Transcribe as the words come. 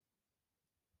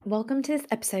Welcome to this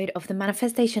episode of the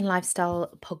Manifestation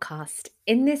Lifestyle podcast.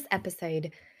 In this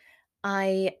episode,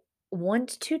 I want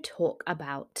to talk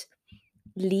about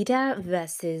leader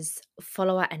versus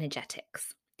follower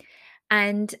energetics.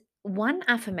 And one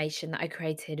affirmation that I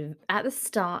created at the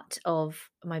start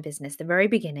of my business, the very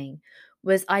beginning,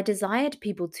 was I desired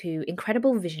people to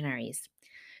incredible visionaries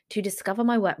to discover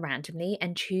my work randomly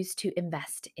and choose to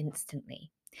invest instantly.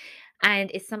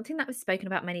 And it's something that was spoken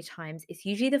about many times. It's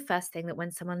usually the first thing that when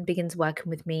someone begins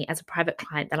working with me as a private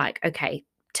client, they're like, okay,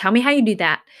 tell me how you do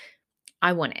that.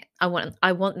 I want it. I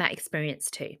want that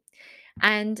experience too.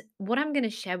 And what I'm going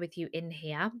to share with you in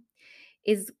here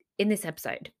is in this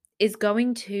episode is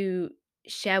going to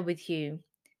share with you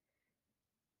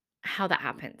how that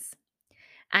happens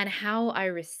and how I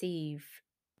receive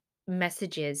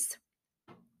messages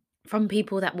from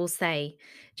people that will say,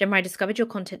 Gemma, I discovered your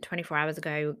content 24 hours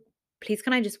ago. Please,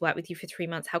 can I just work with you for 3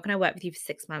 months? How can I work with you for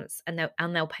 6 months? And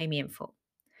they'll pay me in full.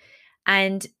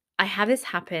 And I have this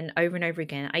happen over and over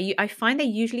again. I find they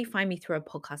usually find me through a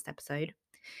podcast episode,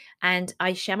 and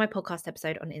I share my podcast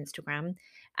episode on Instagram,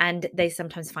 and they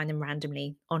sometimes find them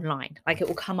randomly online. Like it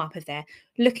will come up if they're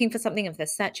looking for something, if they're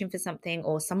searching for something,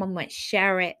 or someone might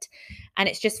share it, and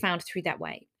it's just found through that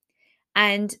way.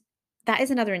 And that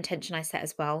is another intention I set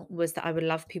as well, was that I would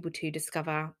love people to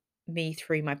discover me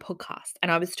through my podcast.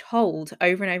 And I was told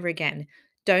over and over again,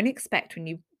 don't expect when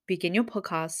you begin your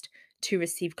podcast to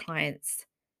receive clients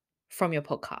from your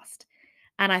podcast.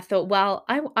 And I thought, well,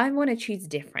 I want to choose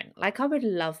different. Like I would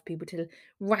love people to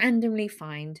randomly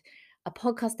find a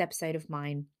podcast episode of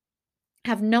mine,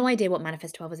 have no idea what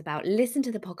Manifest 12 is about, listen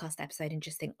to the podcast episode and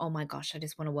just think, oh my gosh, I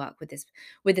just want to work with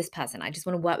this person. I just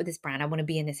want to work with this brand. I want to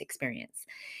be in this experience.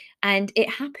 And it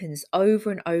happens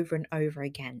over and over and over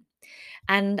again.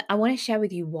 And I want to share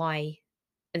with you why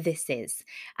this is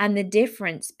and the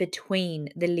difference between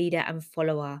the leader and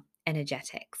follower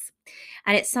energetics.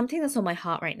 And it's something that's on my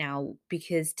heart right now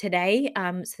because today,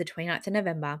 so the 29th of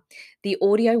November, the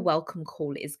audio welcome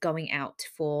call is going out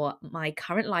for my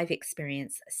current live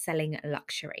experience, Selling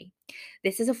Luxury.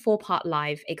 This is a 4-part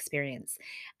live experience.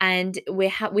 And we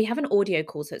have an audio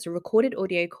call. So it's a recorded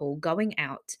audio call going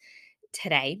out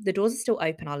today. The doors are still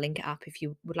open. I'll link it up if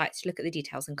you would like to look at the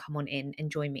details and come on in and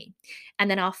join me.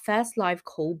 And then our first live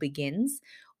call begins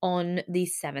on the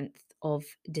 7th of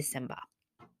December.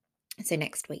 So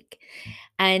next week.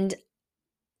 And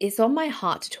it's on my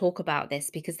heart to talk about this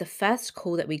because the first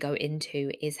call that we go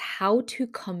into is how to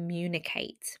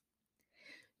communicate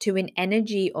to an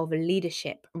energy of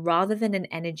leadership rather than an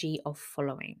energy of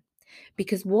following.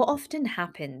 Because what often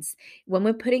happens when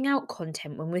we're putting out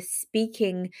content, when we're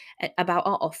speaking about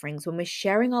our offerings, when we're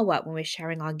sharing our work, when we're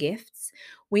sharing our gifts,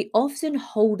 we often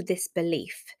hold this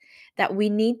belief that we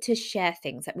need to share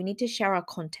things, that we need to share our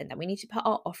content, that we need to put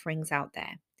our offerings out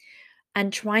there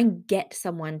and try and get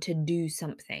someone to do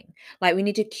something. Like we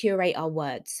need to curate our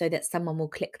words so that someone will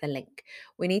click the link.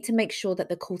 We need to make sure that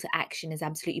the call to action is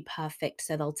absolutely perfect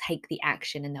so they'll take the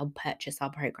action and they'll purchase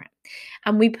our program.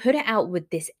 And we put it out with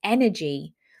this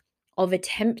energy of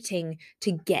attempting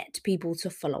to get people to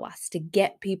follow us, to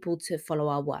get people to follow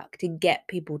our work, to get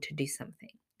people to do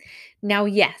something. Now,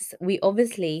 yes, we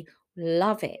obviously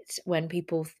love it when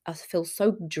people feel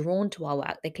so drawn to our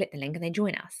work. They click the link and they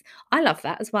join us. I love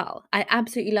that as well. I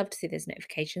absolutely love to see those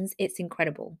notifications. It's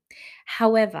incredible.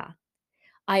 However,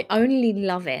 I only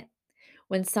love it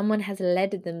when someone has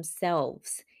led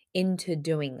themselves into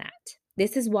doing that.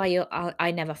 This is why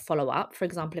I never follow up. For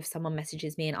example, if someone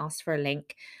messages me and asks for a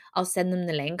link, I'll send them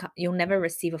the link. You'll never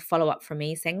receive a follow up from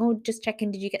me saying, oh, just checking,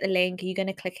 did you get the link? Are you going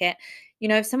to click it?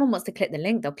 If someone wants to click the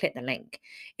link, they'll click the link.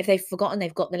 If they've forgotten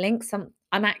they've got the link,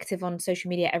 I'm active on social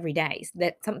media every day, so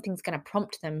that something's going to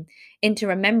prompt them into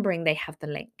remembering they have the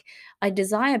link. I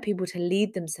desire people to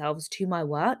lead themselves to my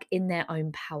work in their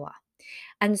own power.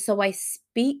 And so I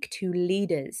speak to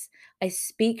leaders, I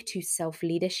speak to self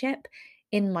leadership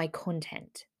in my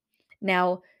content.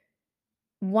 Now,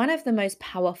 one of the most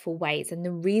powerful ways, and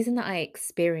the reason that I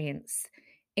experience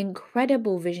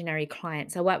incredible visionary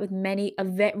clients, I work with many,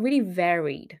 really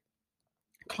varied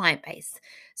client base,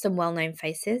 some well known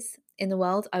faces in the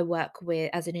world. I work with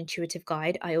as an intuitive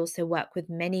guide. I also work with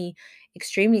many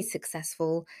extremely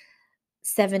successful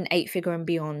 7, 8 figure and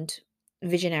beyond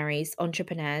visionaries,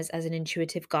 entrepreneurs as an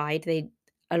intuitive guide.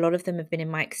 A lot of them have been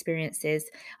in my experiences.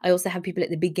 I also have people at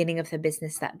the beginning of their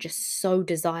business that just so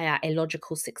desire a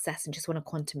logical success and just want to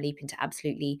quantum leap into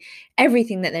absolutely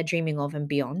everything that they're dreaming of and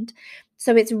beyond.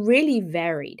 So it's really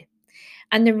varied.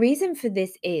 And the reason for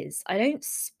this is I don't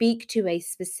speak to a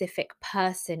specific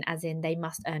person as in they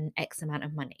must earn X amount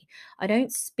of money. I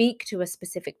don't speak to a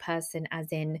specific person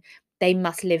as in they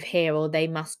must live here, or they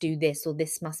must do this, or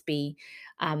this must be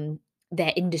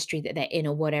their industry that they're in,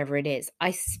 or whatever it is.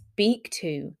 I speak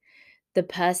to the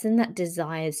person that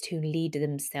desires to lead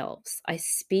themselves. I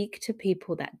speak to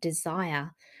people that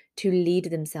desire to lead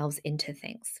themselves into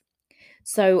things.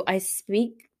 So I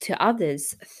speak to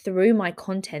others through my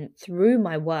content, through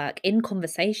my work, in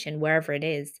conversation, wherever it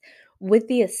is, with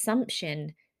the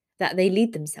assumption that they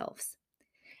lead themselves.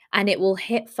 And it will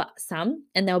hit for some,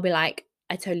 and they'll be like,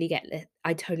 I totally get this.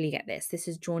 I totally get this. This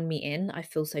has drawn me in. I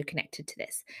feel so connected to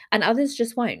this. And others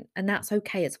just won't. And that's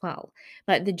okay as well.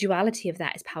 Like, the duality of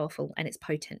that is powerful and it's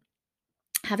potent.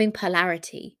 Having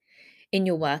polarity in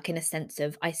your work, in a sense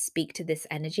of, I speak to this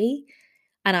energy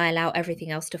and I allow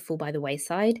everything else to fall by the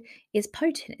wayside, is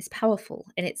potent, it's powerful,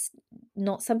 and it's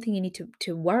not something you need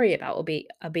to worry about or be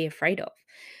afraid of.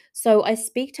 So I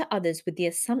speak to others with the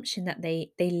assumption that they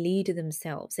lead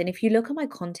themselves. And if you look at my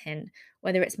content,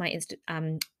 whether it's my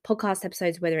podcast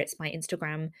episodes, whether it's my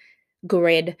Instagram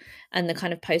grid and the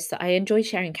kind of posts that I enjoy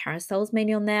sharing, carousels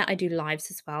mainly on there, I do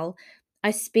lives as well. I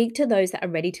speak to those that are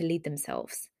ready to lead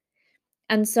themselves.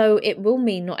 And so it will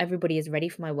mean not everybody is ready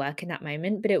for my work in that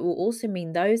moment, but it will also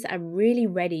mean those that are really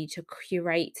ready to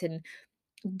curate and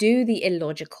do the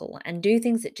illogical and do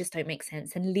things that just don't make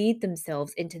sense and lead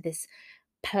themselves into this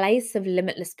place of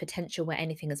limitless potential where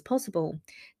anything is possible.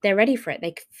 They're ready for it.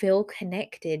 They feel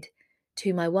connected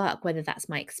to my work, whether that's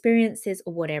my experiences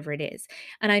or whatever it is.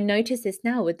 And I notice this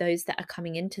now with those that are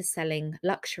coming into selling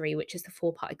luxury, which is the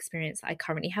 4-part experience that I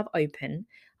currently have open.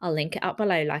 I'll link it up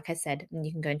below, like I said, and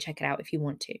you can go and check it out if you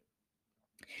want to.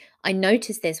 I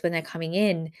notice this when they're coming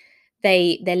in,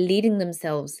 they're leading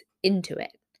themselves into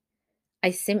it. I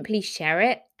simply share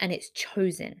it and it's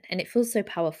chosen and it feels so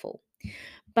powerful.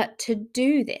 But to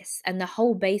do this, and the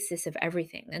whole basis of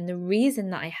everything, and the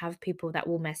reason that I have people that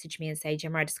will message me and say,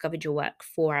 Gemma, I discovered your work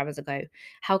 4 hours ago.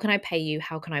 How can I pay you?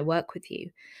 How can I work with you?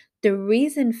 The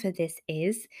reason for this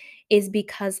is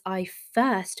because I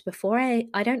first, before I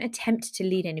don't attempt to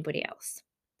lead anybody else.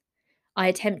 I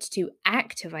attempt to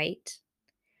activate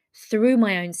through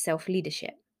my own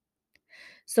self-leadership.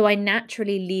 So I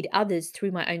naturally lead others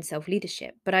through my own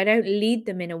self-leadership, but I don't lead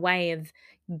them in a way of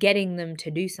getting them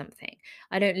to do something.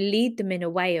 I don't lead them in a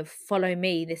way of, follow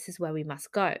me, this is where we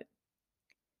must go.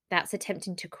 That's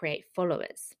attempting to create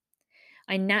followers.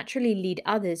 I naturally lead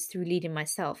others through leading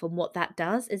myself. And what that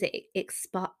does is it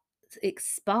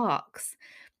sparks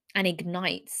and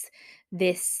ignites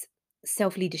this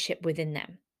self-leadership within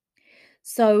them.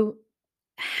 So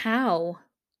how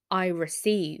I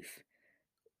receive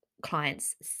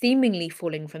clients seemingly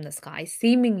falling from the sky,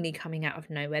 seemingly coming out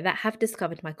of nowhere, that have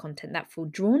discovered my content, that feel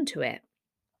drawn to it.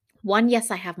 One,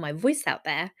 yes, I have my voice out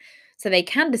there so they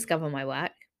can discover my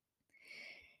work.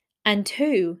 And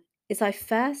two, is I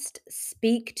first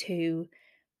speak to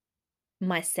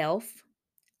myself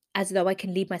as though I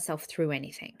can lead myself through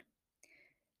anything.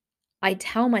 I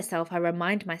tell myself, I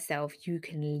remind myself, you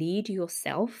can lead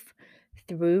yourself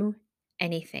through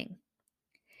anything.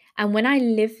 And when I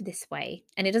live this way,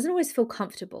 and it doesn't always feel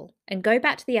comfortable, and go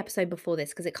back to the episode before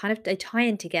this because they tie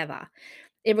in together.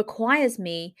 It requires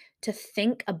me to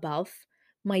think above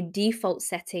my default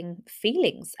setting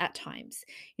feelings at times.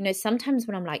 Sometimes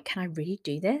when I'm like, can I really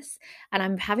do this? And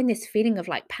I'm having this feeling of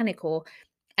like panic or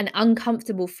an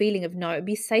uncomfortable feeling of, no, it'd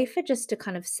be safer just to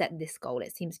kind of set this goal.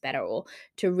 It seems better, or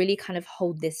to really kind of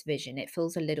hold this vision. It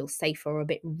feels a little safer or a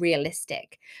bit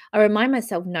realistic. I remind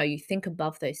myself, no, you think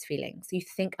above those feelings. You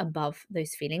think above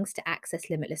those feelings to access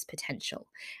limitless potential.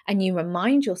 And you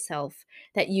remind yourself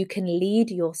that you can lead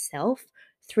yourself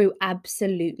through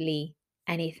absolutely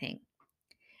anything.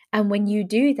 And when you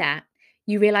do that,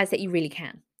 you realize that you really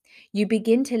can. You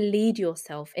begin to lead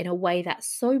yourself in a way that's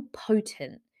so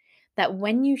potent that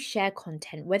when you share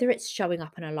content, whether it's showing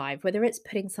up on a live, whether it's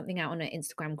putting something out on an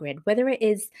Instagram grid, whether it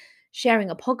is sharing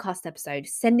a podcast episode,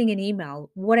 sending an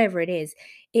email, whatever it is,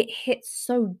 it hits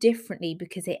so differently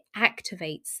because it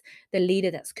activates the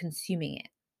leader that's consuming it.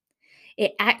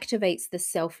 It activates the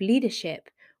self-leadership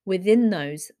within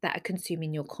those that are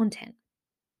consuming your content.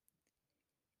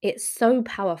 It's so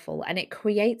powerful and it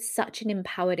creates such an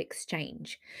empowered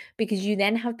exchange because you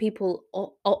then have people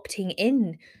opting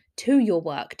in to your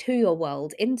work, to your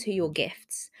world, into your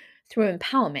gifts through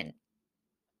empowerment.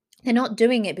 They're not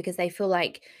doing it because they feel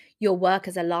like your work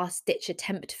is a last ditch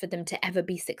attempt for them to ever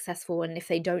be successful. And if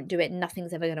they don't do it,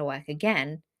 nothing's ever going to work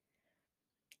again.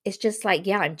 It's just like,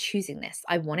 yeah, I'm choosing this.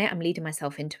 I want it. I'm leading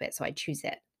myself into it. So I choose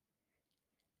it.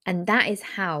 And that is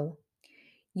how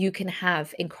you can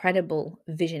have incredible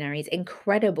visionaries,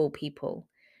 incredible people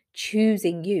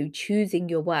choosing you, choosing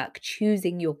your work,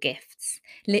 choosing your gifts,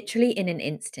 literally in an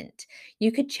instant.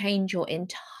 You could change your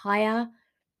entire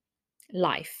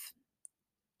life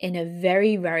in a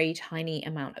very, very tiny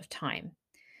amount of time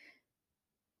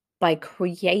by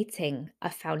creating a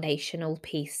foundational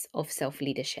piece of self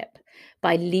leadership,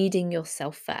 by leading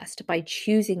yourself first, by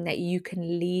choosing that you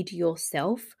can lead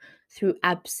yourself through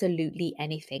absolutely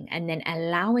anything, and then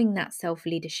allowing that self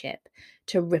leadership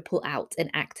to ripple out and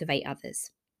activate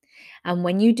others. And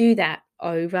when you do that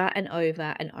over and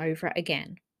over and over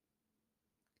again,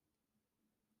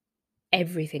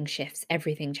 everything shifts,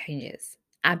 everything changes,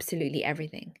 absolutely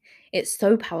everything. It's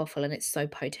so powerful and it's so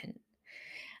potent.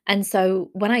 And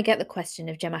so when I get the question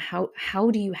of Gemma,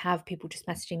 how do you have people just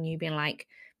messaging you being like,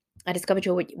 I discovered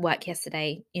your work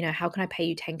yesterday. How can I pay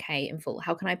you 10K in full?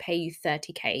 How can I pay you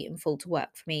 30K in full to work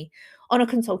for me on a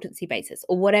consultancy basis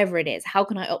or whatever it is? How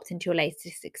can I opt into your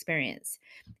latest experience?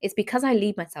 It's because I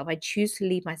lead myself. I choose to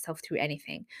lead myself through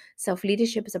anything.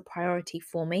 Self-leadership is a priority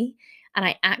for me, and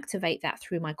I activate that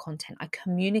through my content. I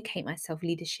communicate my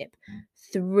self-leadership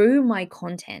through my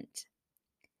content,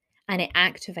 and it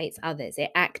activates others.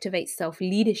 It activates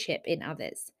self-leadership in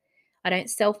others. I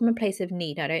don't sell from a place of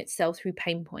need. I don't sell through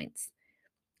pain points.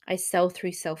 I sell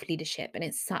through self-leadership, and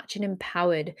it's like an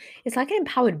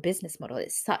empowered business model.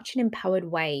 It's such an empowered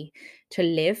way to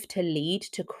live, to lead,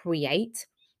 to create,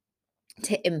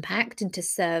 to impact, and to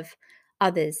serve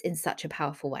others in such a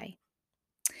powerful way.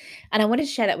 And I wanted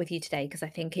to share that with you today because I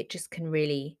think it just can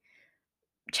really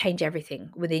change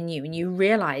everything within you, and you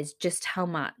realize just how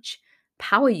much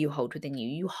power you hold within you.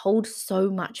 You hold so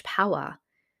much power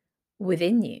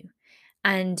within you.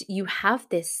 And you have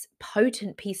this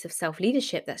potent piece of self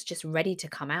leadership that's just ready to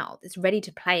come out. It's ready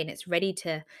to play and it's ready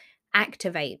to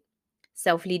activate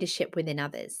self leadership within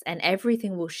others. And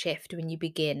everything will shift when you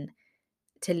begin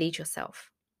to lead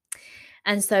yourself.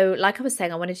 And so, like I was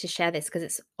saying, I wanted to share this because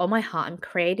it's on my heart.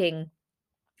 I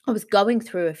was going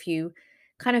through a few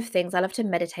kind of things. I love to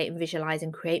meditate and visualize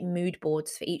and create mood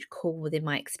boards for each call within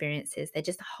my experiences. They're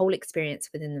just a whole experience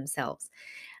within themselves.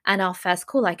 And our first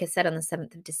call, like I said, on the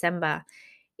 7th of December,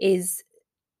 is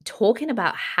talking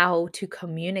about how to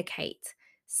communicate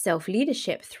self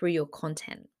leadership through your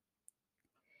content.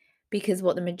 Because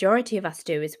what the majority of us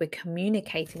do is we're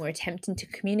attempting to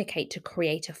communicate to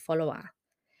create a follower.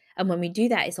 And when we do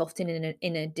that, it's often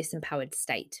in a disempowered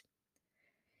state.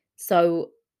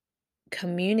 So,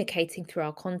 communicating through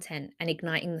our content and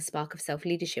igniting the spark of self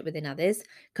leadership within others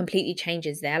completely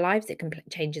changes their lives. It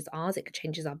changes ours. It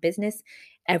changes our business,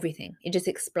 everything. It just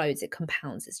explodes. It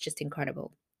compounds. It's just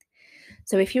incredible.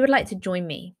 So if you would like to join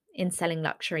me in selling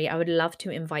luxury, I would love to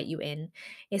invite you in.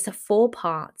 It's a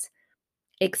 4-part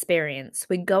experience.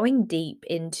 We're going deep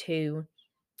into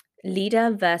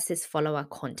leader versus follower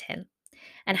content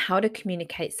and how to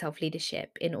communicate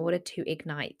self-leadership in order to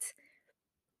ignite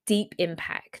deep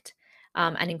impact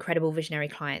and incredible visionary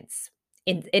clients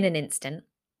in an instant.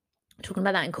 I'm talking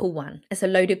about that in call 1. It's a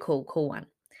loaded call 1.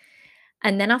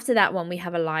 And then after that one, we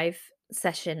have another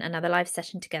live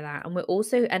session together.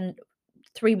 And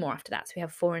 3 more after that. So we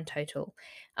have 4 in total.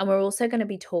 And we're also going to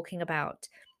be talking about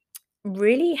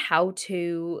really how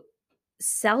to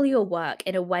sell your work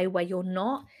in a way where you're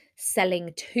not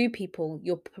selling to people,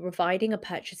 you're providing a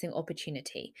purchasing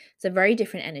opportunity. It's a very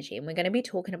different energy. And we're going to be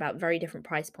talking about very different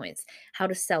price points, how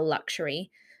to sell luxury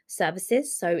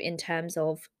services. So in terms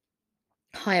of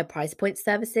higher price point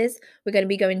services, we're going to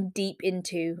be going deep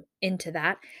into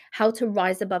that, how to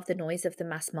rise above the noise of the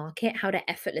mass market, how to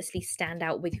effortlessly stand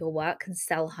out with your work and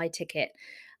sell high ticket,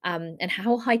 and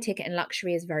how high ticket and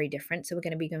luxury is very different. So we're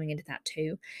going to be going into that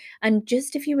too. And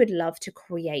just if you would love to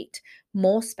create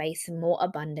more space and more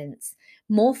abundance,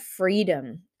 more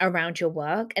freedom around your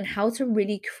work, and how to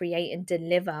really create and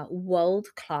deliver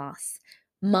world-class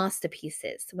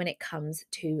masterpieces when it comes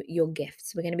to your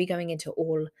gifts. We're going to be going into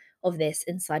all of this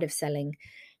inside of selling,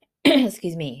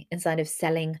 inside of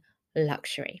selling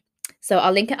luxury. So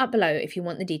I'll link it up below if you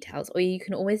want the details, or you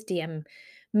can always DM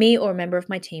me or a member of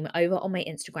my team over on my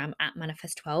Instagram at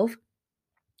Manifest12,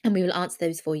 and we will answer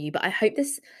those for you. But I hope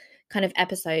this kind of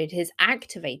episode has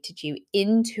activated you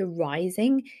into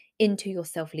rising into your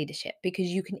self leadership, because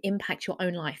you can impact your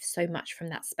own life so much from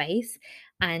that space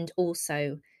and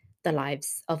also the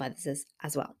lives of others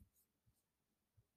as well.